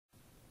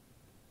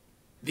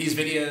These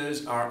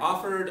videos are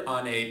offered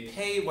on a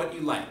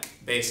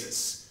pay-what-you-like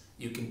basis.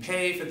 You can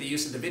pay for the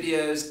use of the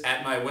videos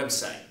at my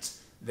website.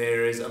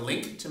 There is a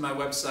link to my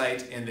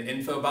website in the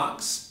info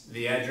box.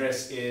 The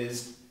address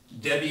is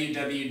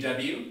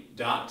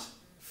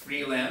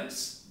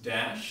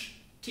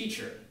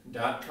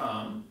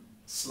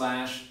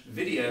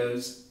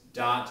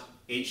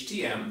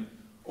www.freelance-teacher.com/videos.htm,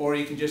 or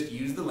you can just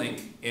use the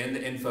link in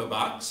the info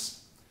box.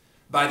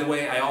 By the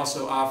way, I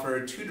also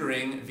offer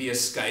tutoring via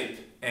Skype,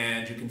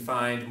 and you can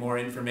find more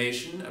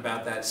information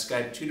about that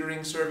Skype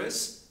tutoring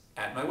service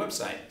at my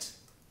website.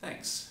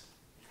 Thanks.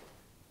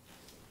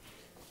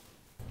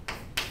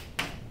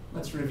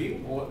 Let's review.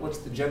 What's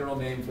the general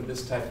name for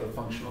this type of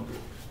functional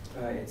group?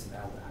 It's an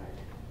aldehyde.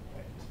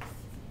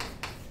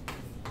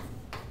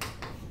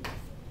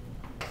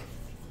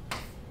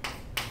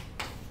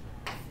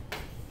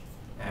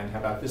 And how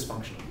about this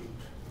functional group?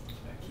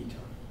 A ketone.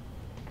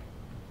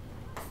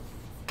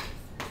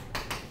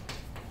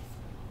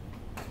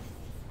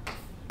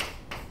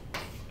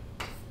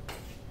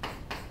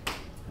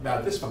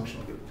 About this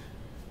functional group?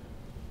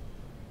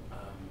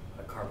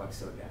 A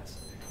carboxylic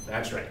acid.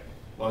 That's right.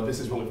 Well, this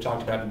is what we've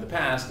talked about in the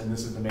past, and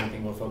this is the main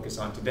thing we'll focus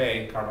on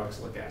today,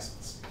 carboxylic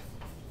acids.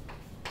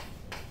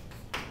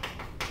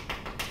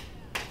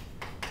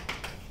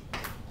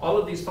 All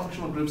of these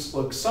functional groups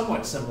look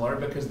somewhat similar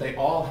because they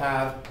all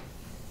have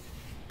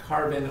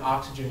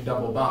carbon-oxygen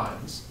double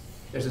bonds.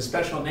 There's a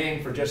special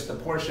name for just the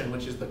portion,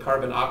 which is the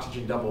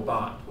carbon-oxygen double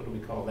bond. What do we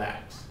call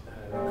that?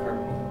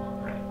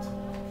 Carbonyl. Right.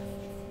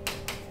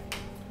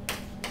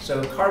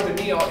 So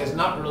carbonyl is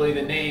not really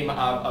the name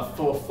of a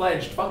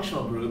full-fledged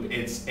functional group.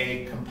 It's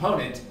a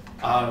component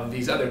of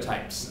these other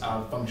types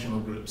of functional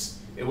groups.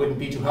 It wouldn't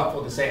be too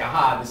helpful to say,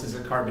 aha, this is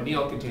a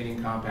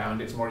carbonyl-containing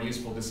compound. It's more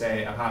useful to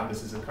say, aha,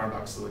 this is a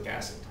carboxylic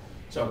acid.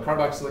 So a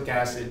carboxylic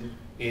acid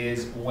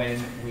is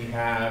when we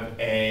have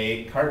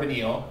a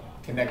carbonyl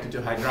connected to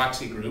a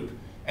hydroxy group,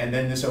 and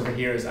then this over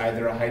here is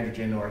either a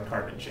hydrogen or a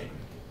carbon chain.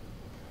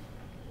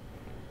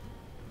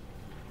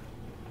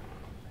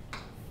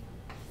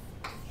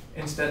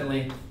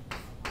 Incidentally,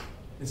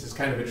 this is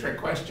kind of a trick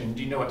question.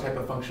 Do you know what type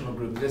of functional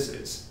group this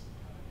is?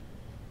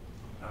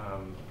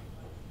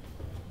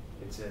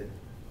 It's a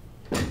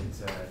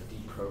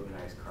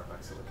deprotonized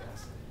carboxylic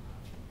acid.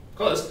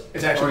 Close.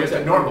 It's actually just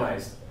a normal.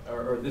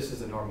 Or this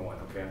is a normal one.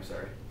 Okay, I'm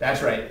sorry.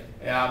 That's right.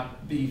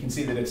 You can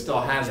see that it still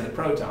has the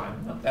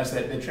proton. That's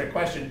the trick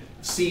question.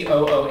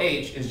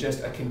 COOH is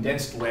just a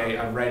condensed way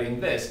of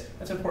writing this.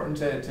 That's important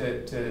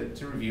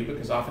to review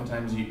because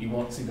oftentimes you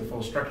won't see the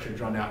full structure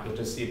drawn out. You'll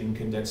just see it in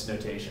condensed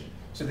notation.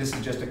 So this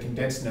is just a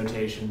condensed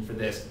notation for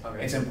this.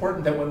 Okay. It's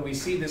important that when we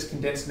see this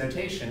condensed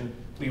notation,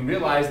 we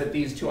realize that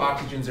these two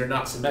oxygens are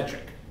not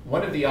symmetric.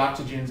 One of the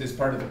oxygens is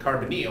part of the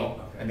carbonyl,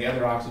 and the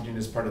other oxygen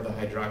is part of the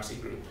hydroxy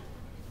group.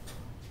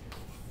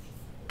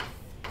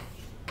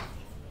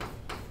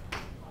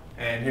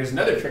 And here's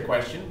another trick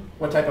question.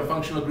 What type of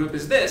functional group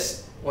is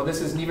this? Well,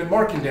 this is an even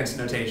more condensed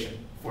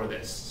notation for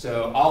this.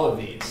 So all of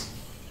these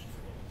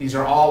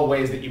are all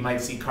ways that you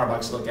might see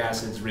carboxylic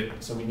acids written.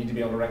 So we need to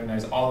be able to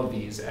recognize all of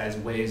these as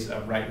ways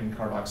of writing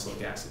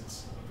carboxylic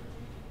acids.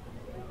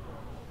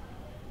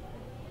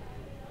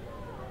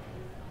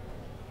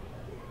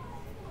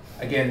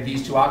 Again,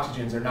 these two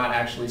oxygens are not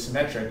actually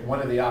symmetric.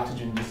 One of the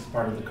oxygens is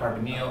part of the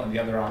carbonyl, and the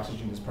other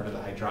oxygen is part of the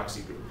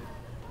hydroxy group.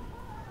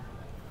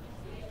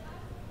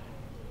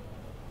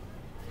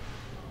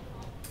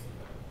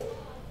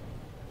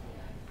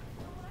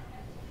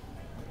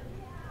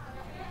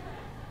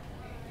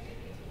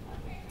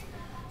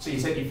 So you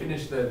said you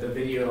finished the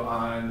video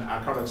on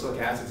carboxylic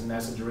acids and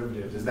acid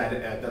derivatives. Is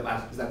that the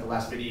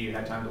last video you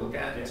had time to look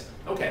at? Yes.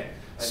 Okay.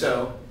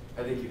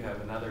 I think you have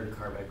another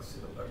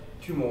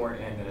two more,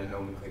 and then a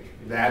nomenclature.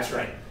 That's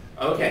right.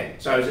 Okay.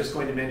 So I was just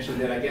going to mention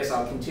that I guess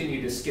I'll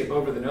continue to skip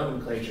over the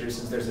nomenclature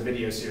since there's a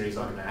video series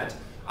on that.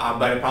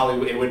 But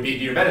it would be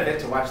to your benefit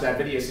to watch that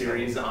video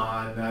series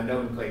on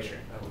nomenclature.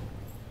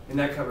 And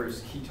that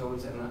covers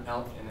ketones and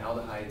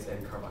aldehydes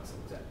and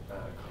carboxylic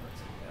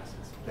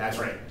acids. That's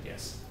right.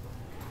 Yes.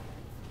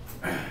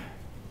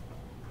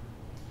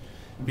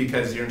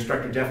 Because your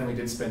instructor definitely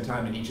did spend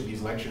time in each of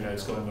these lecture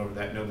notes going over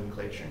that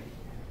nomenclature.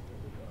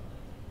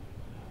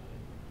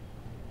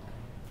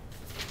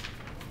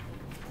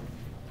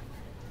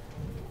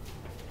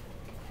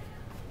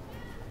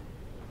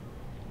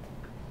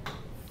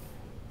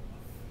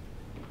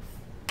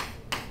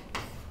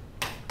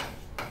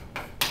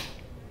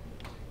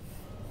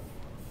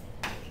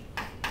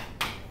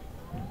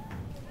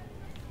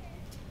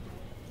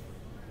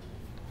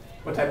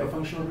 What type of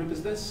functional group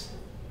is this?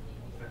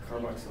 A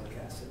carboxylic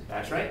acid.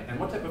 That's right. And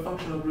what type of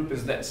functional group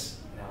is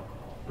this? An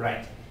alcohol.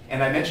 Right.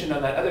 And I mentioned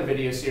on that other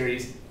video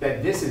series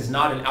that this is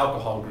not an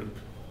alcohol group.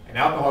 An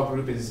alcohol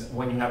group is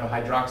when you have a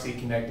hydroxy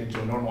connected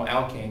to a normal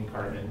alkane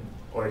carbon,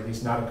 or at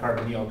least not a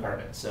carbonyl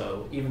carbon.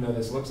 So even though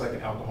this looks like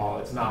an alcohol,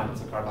 it's not.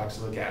 It's a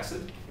carboxylic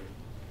acid.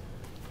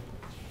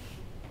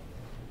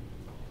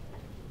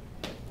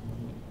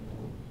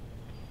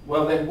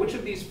 Well then, which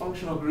of these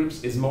functional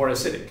groups is more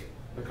acidic?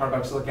 The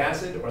carboxylic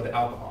acid or the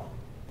alcohol?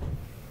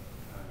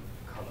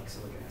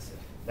 Carboxylic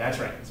That's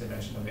right, as I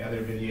mentioned on the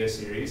other video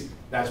series.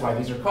 That's why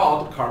these are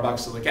called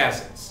carboxylic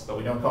acids. But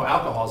we don't call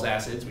alcohols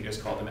acids, we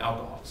just call them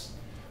alcohols.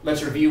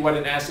 Let's review what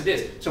an acid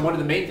is. So one of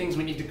the main things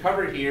we need to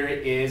cover here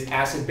is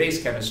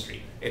acid-base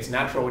chemistry. It's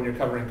natural when you're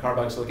covering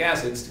carboxylic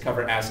acids to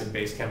cover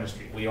acid-base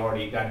chemistry. We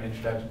already got an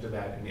introduction to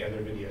that in the other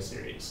video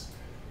series.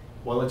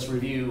 Well, let's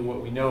review what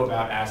we know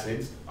about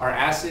acids. Are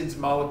acids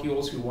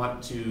molecules who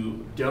want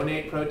to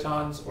donate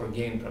protons or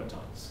gain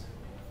protons?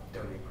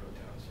 Donate protons.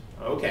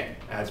 Okay,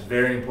 that's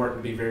very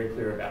important to be very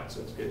clear about. So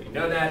it's good you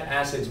know that.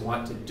 Acids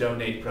want to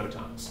donate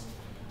protons.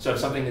 So if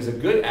something is a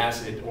good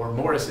acid or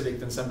more acidic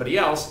than somebody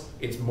else,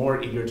 it's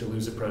more eager to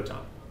lose a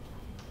proton.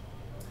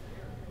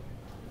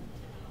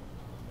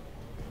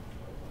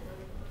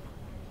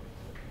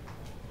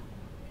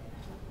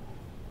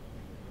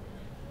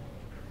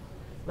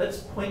 Let's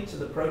point to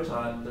the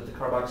proton that the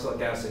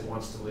carboxylic acid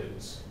wants to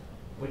lose.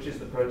 Which is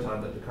the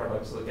proton that the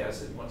carboxylic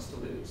acid wants to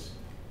lose?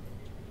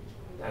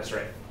 That's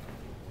right.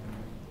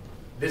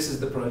 This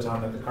is the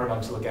proton that the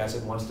carboxylic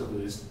acid wants to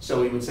lose.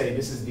 So we would say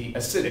this is the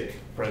acidic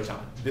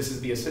proton. This is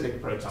the acidic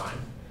proton.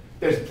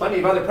 There's plenty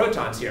of other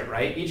protons here,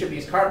 right? Each of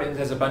these carbons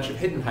has a bunch of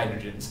hidden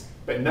hydrogens,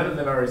 but none of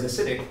them are as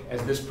acidic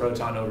as this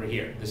proton over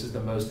here. This is the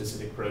most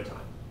acidic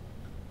proton.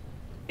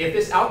 If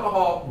this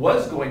alcohol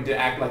was going to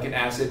act like an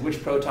acid,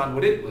 which proton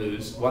would it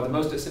lose? Well, the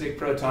most acidic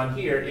proton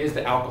here is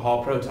the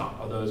alcohol proton,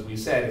 although as we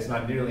said, it's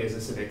not nearly as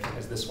acidic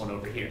as this one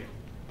over here.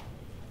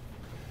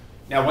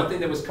 Now, one thing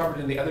that was covered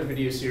in the other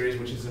video series,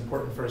 which is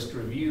important for us to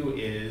review,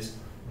 is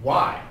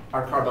why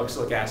are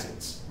carboxylic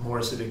acids more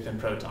acidic than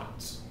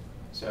protons?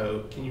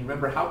 So can you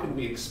remember, how can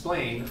we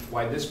explain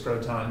why this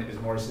proton is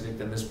more acidic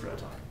than this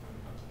proton?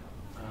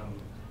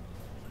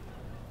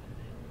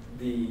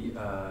 The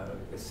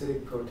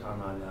acidic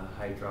proton on the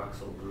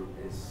hydroxyl group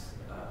is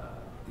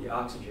the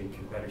oxygen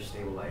can better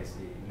stabilize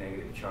the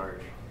negative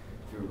charge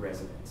through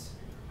resonance.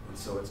 And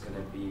so it's going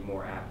to be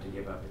more apt to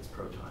give up its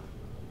proton.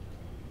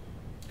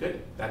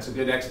 Good. That's a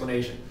good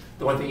explanation.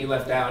 The one thing you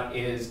left out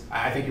is,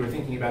 I think you were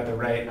thinking about the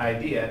right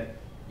idea.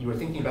 You were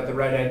thinking about the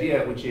right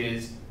idea, which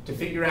is to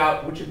figure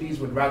out which of these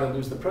would rather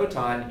lose the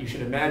proton, you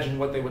should imagine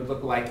what they would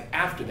look like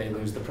after they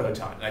lose the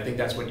proton. And I think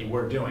that's what you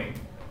were doing.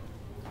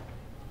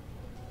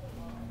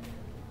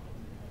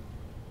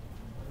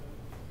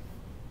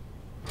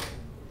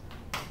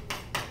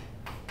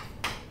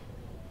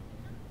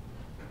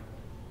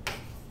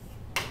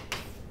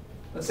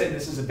 Let's say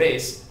this is a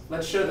base.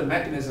 Let's show the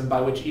mechanism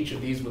by which each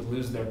of these would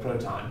lose their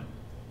proton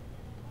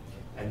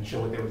and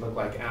show what they would look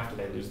like after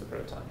they lose the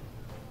proton.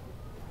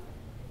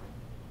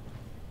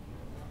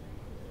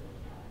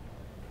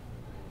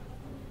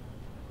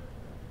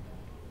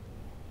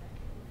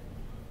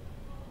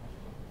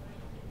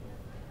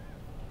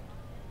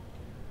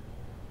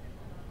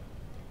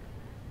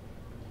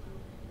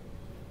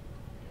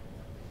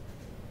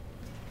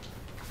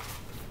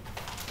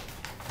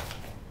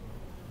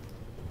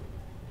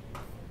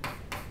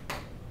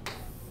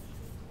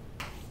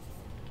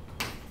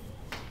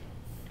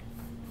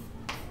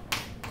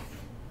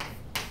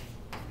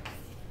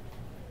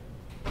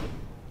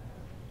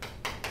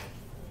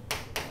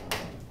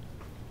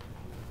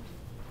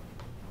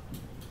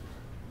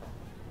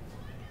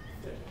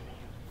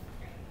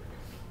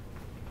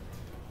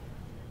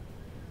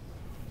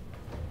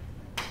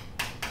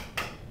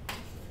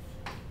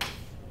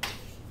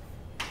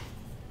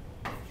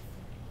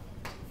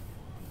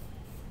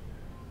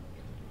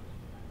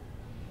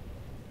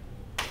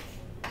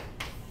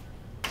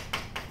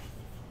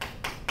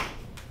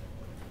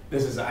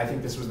 This is, I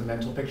think this was the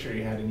mental picture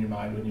you had in your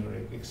mind when you were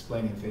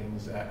explaining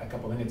things a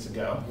couple minutes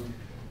ago.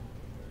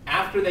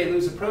 After they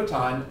lose a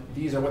proton,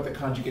 these are what the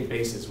conjugate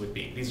bases would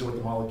be. These are what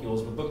the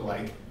molecules would look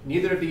like.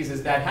 Neither of these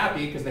is that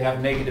happy because they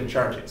have negative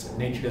charges.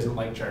 Nature doesn't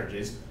like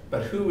charges.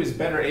 But who is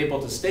better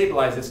able to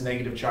stabilize this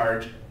negative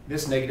charge?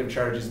 This negative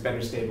charge is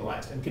better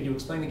stabilized. And could you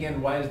explain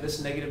again, why is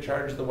this negative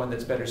charge the one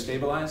that's better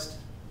stabilized?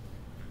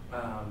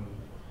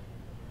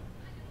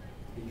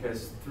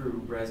 Because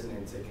through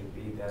resonance, it can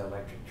be that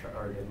electric charge,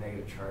 or the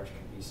negative charge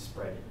can be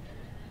spread.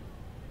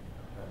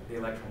 The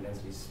electron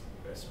density is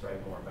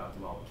spread more about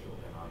the molecule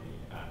than on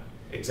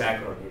the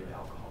exactly. chlorinated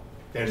alcohol.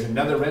 There's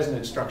another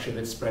resonance structure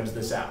that spreads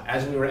this out.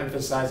 As we were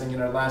emphasizing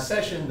in our last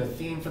session, the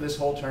theme for this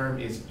whole term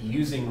is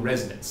using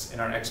resonance in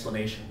our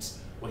explanations.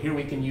 Well, here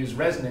we can use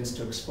resonance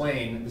to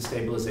explain the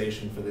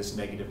stabilization for this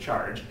negative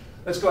charge.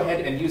 Let's go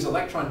ahead and use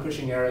electron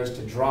pushing arrows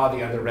to draw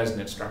the other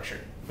resonance structure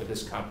for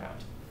this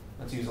compound.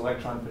 Let's use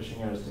electron pushing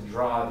arrows to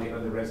draw the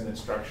other resonance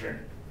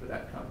structure for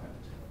that compound.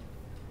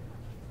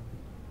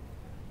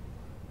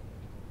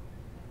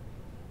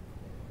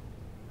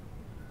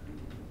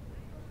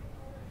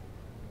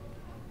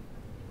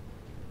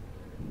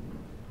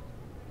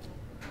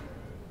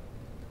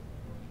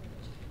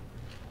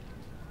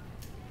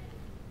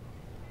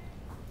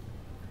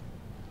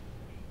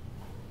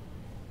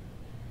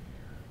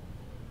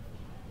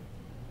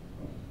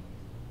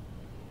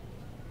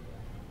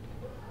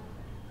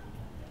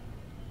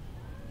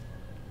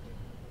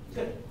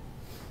 Good.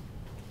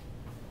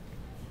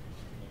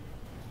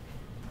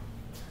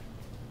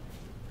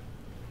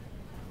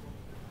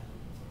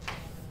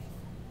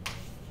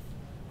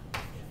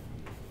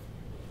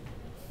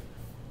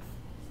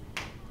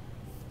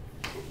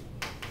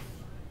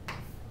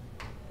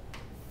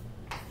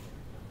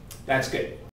 That's good.